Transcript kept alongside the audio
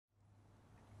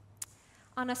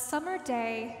On a summer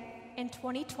day in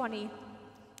 2020,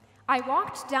 I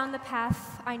walked down the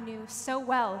path I knew so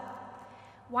well,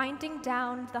 winding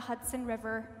down the Hudson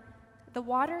River, the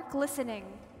water glistening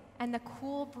and the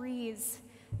cool breeze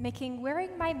making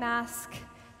wearing my mask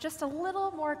just a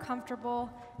little more comfortable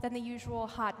than the usual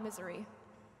hot misery.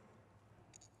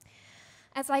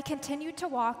 As I continued to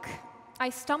walk, I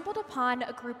stumbled upon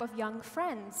a group of young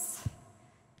friends,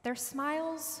 their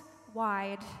smiles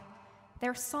wide,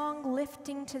 their song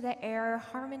lifting to the air,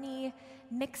 harmony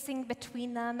mixing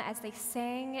between them as they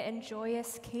sang in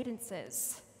joyous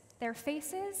cadences, their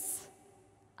faces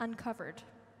uncovered.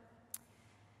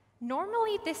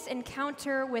 Normally, this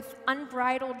encounter with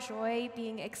unbridled joy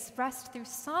being expressed through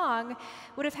song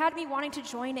would have had me wanting to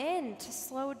join in, to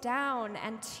slow down,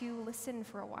 and to listen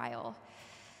for a while.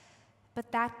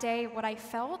 But that day, what I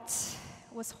felt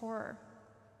was horror.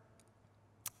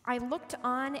 I looked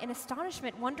on in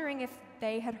astonishment, wondering if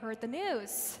they had heard the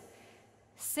news.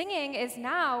 Singing is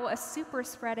now a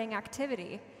super-spreading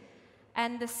activity,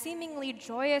 and the seemingly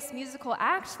joyous musical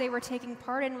act they were taking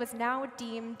part in was now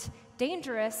deemed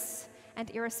dangerous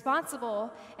and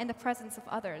irresponsible in the presence of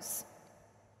others.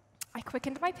 I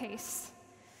quickened my pace,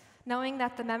 knowing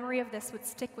that the memory of this would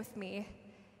stick with me,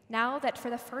 now that for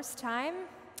the first time,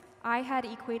 I had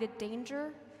equated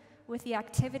danger with the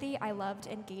activity I loved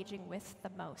engaging with the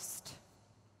most.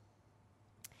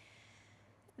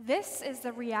 This is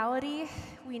the reality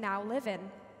we now live in.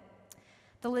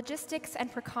 The logistics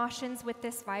and precautions with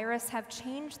this virus have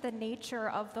changed the nature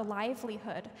of the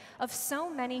livelihood of so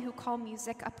many who call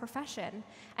music a profession,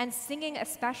 and singing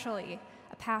especially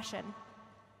a passion.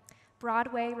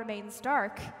 Broadway remains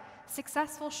dark,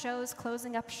 successful shows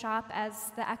closing up shop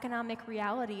as the economic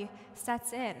reality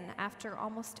sets in after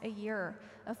almost a year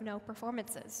of no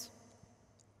performances.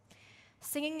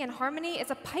 Singing in harmony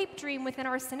is a pipe dream within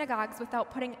our synagogues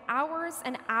without putting hours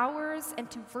and hours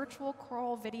into virtual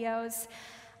choral videos,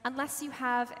 unless you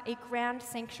have a grand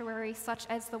sanctuary such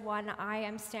as the one I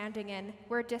am standing in,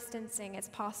 where distancing is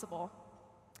possible.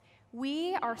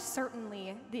 We are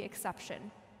certainly the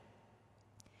exception.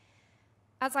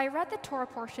 As I read the Torah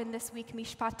portion this week,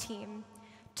 Mishpatim,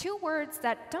 two words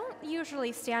that don't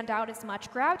usually stand out as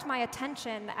much grabbed my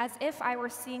attention as if I were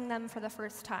seeing them for the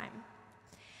first time.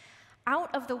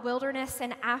 Out of the wilderness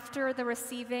and after the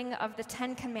receiving of the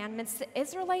 10 Commandments, the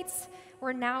Israelites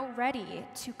were now ready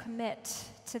to commit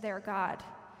to their God.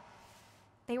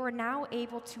 They were now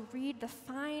able to read the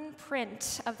fine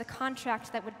print of the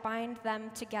contract that would bind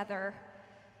them together,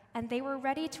 and they were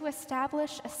ready to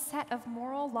establish a set of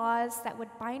moral laws that would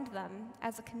bind them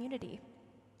as a community.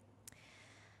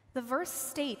 The verse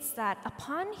states that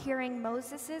upon hearing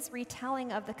Moses'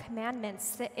 retelling of the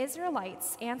commandments, the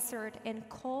Israelites answered in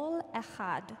kol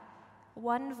echad,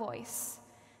 one voice,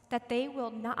 that they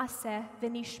will na'aseh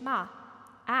v'nishma,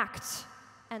 act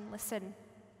and listen.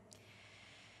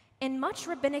 In much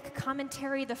rabbinic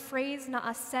commentary, the phrase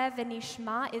na'aseh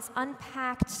v'nishma is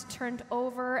unpacked, turned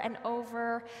over and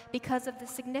over because of the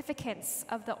significance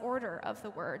of the order of the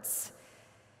words.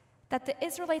 That the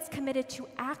Israelites committed to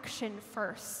action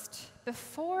first,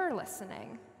 before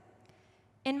listening.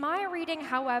 In my reading,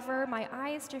 however, my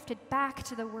eyes drifted back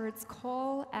to the words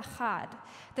kol echad,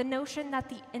 the notion that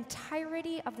the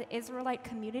entirety of the Israelite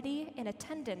community in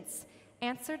attendance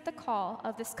answered the call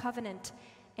of this covenant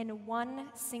in one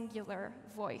singular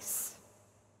voice.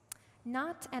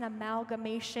 Not an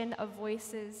amalgamation of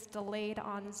voices delayed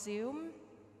on Zoom,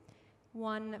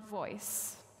 one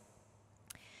voice.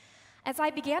 As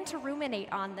I began to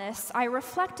ruminate on this, I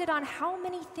reflected on how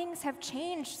many things have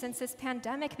changed since this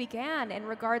pandemic began in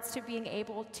regards to being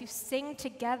able to sing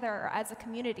together as a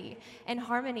community in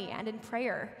harmony and in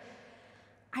prayer.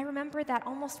 I remember that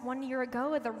almost 1 year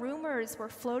ago, the rumors were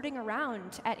floating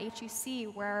around at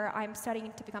HUC, where I'm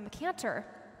studying to become a cantor.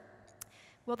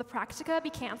 Will the practica be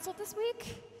canceled this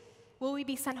week? Will we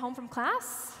be sent home from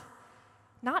class?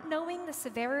 Not knowing the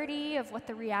severity of what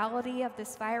the reality of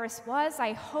this virus was,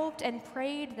 I hoped and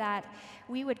prayed that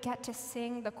we would get to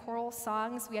sing the choral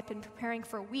songs we had been preparing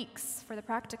for weeks for the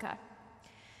practica.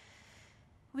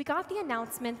 We got the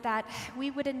announcement that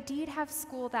we would indeed have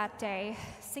school that day,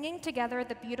 singing together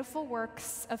the beautiful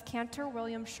works of Cantor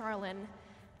William Charlin,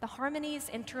 the harmonies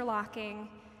interlocking,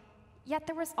 yet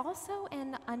there was also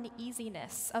an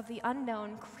uneasiness of the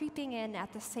unknown creeping in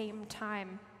at the same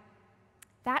time.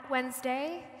 That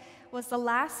Wednesday was the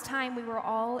last time we were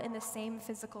all in the same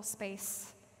physical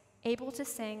space, able to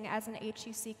sing as an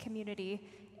HUC community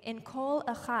in kol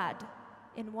echad,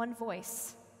 in one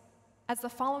voice, as the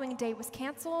following day was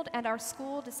canceled and our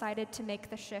school decided to make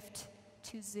the shift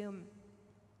to Zoom.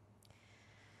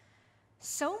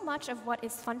 So much of what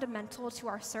is fundamental to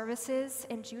our services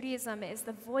in Judaism is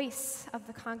the voice of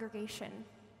the congregation.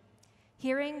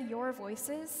 Hearing your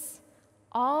voices,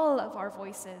 all of our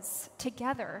voices,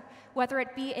 together, whether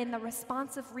it be in the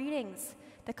responsive readings,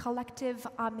 the collective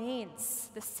amens,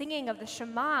 the singing of the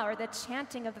Shema, or the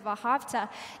chanting of the Vahavta,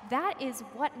 that is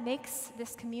what makes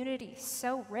this community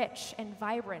so rich and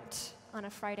vibrant on a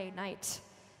Friday night.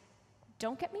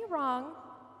 Don't get me wrong,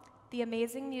 the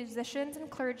amazing musicians and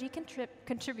clergy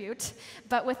contribute,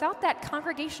 but without that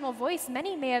congregational voice,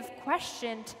 many may have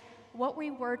questioned what we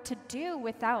were to do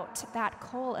without that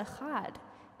kol echad,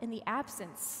 in the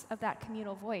absence of that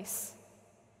communal voice.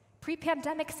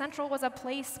 Pre-pandemic Central was a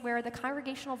place where the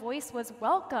congregational voice was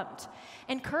welcomed,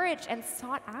 encouraged, and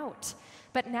sought out.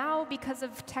 But now, because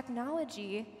of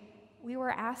technology, we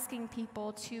were asking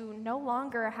people to no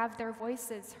longer have their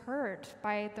voices heard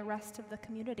by the rest of the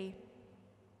community.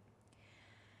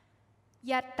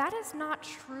 Yet that is not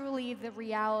truly the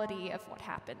reality of what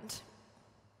happened.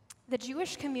 The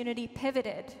Jewish community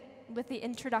pivoted with the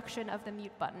introduction of the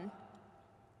mute button.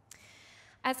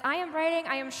 As I am writing,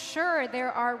 I am sure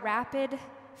there are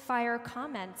rapid-fire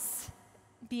comments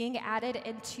being added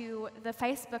into the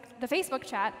Facebook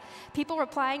chat, people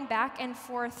replying back and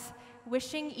forth,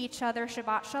 wishing each other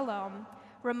Shabbat Shalom,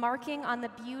 remarking on the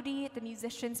beauty the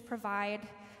musicians provide,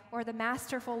 or the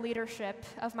masterful leadership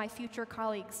of my future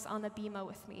colleagues on the bima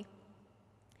with me.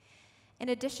 In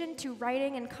addition to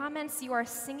writing and comments, you are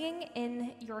singing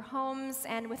in your homes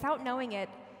and, without knowing it,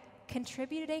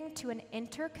 contributing to an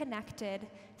interconnected,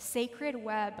 sacred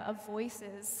web of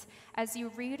voices as you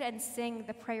read and sing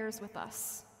the prayers with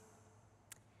us.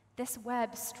 This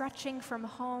web, stretching from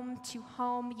home to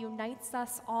home, unites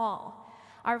us all,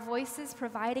 our voices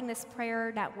providing this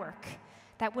prayer network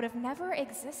that would have never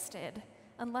existed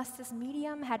unless this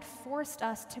medium had forced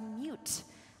us to mute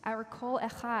our kol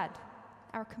echad,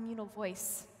 our communal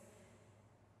voice.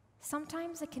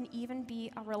 Sometimes it can even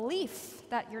be a relief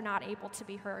that you're not able to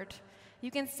be heard.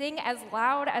 You can sing as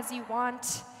loud as you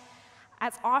want,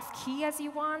 as off-key as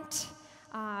you want,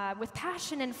 with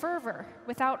passion and fervor,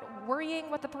 without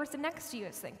worrying what the person next to you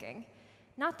is thinking.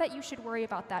 Not that you should worry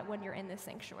about that when you're in the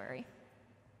sanctuary.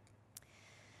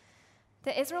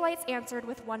 The Israelites answered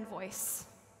with one voice,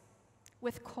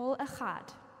 with kol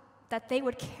echad, that they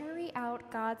would carry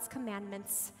out God's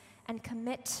commandments and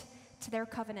commit to their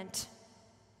covenant.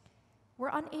 We're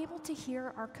unable to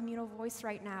hear our communal voice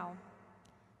right now,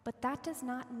 but that does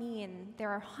not mean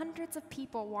there are hundreds of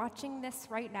people watching this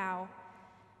right now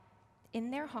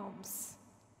in their homes,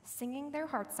 singing their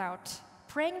hearts out,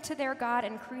 praying to their God,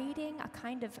 and creating a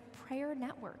kind of prayer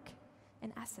network,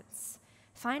 in essence,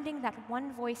 finding that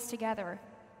one voice together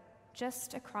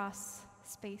just across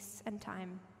space and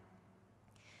time.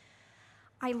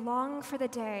 I long for the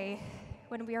day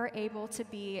when we are able to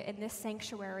be in this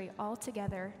sanctuary all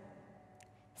together,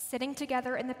 sitting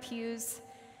together in the pews,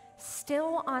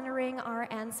 still honoring our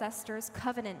ancestors'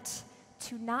 covenant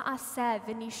to na'aseh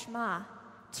v'nishma,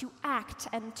 to act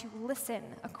and to listen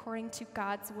according to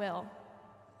God's will.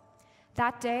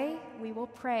 That day, we will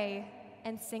pray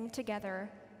and sing together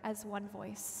as one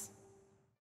voice.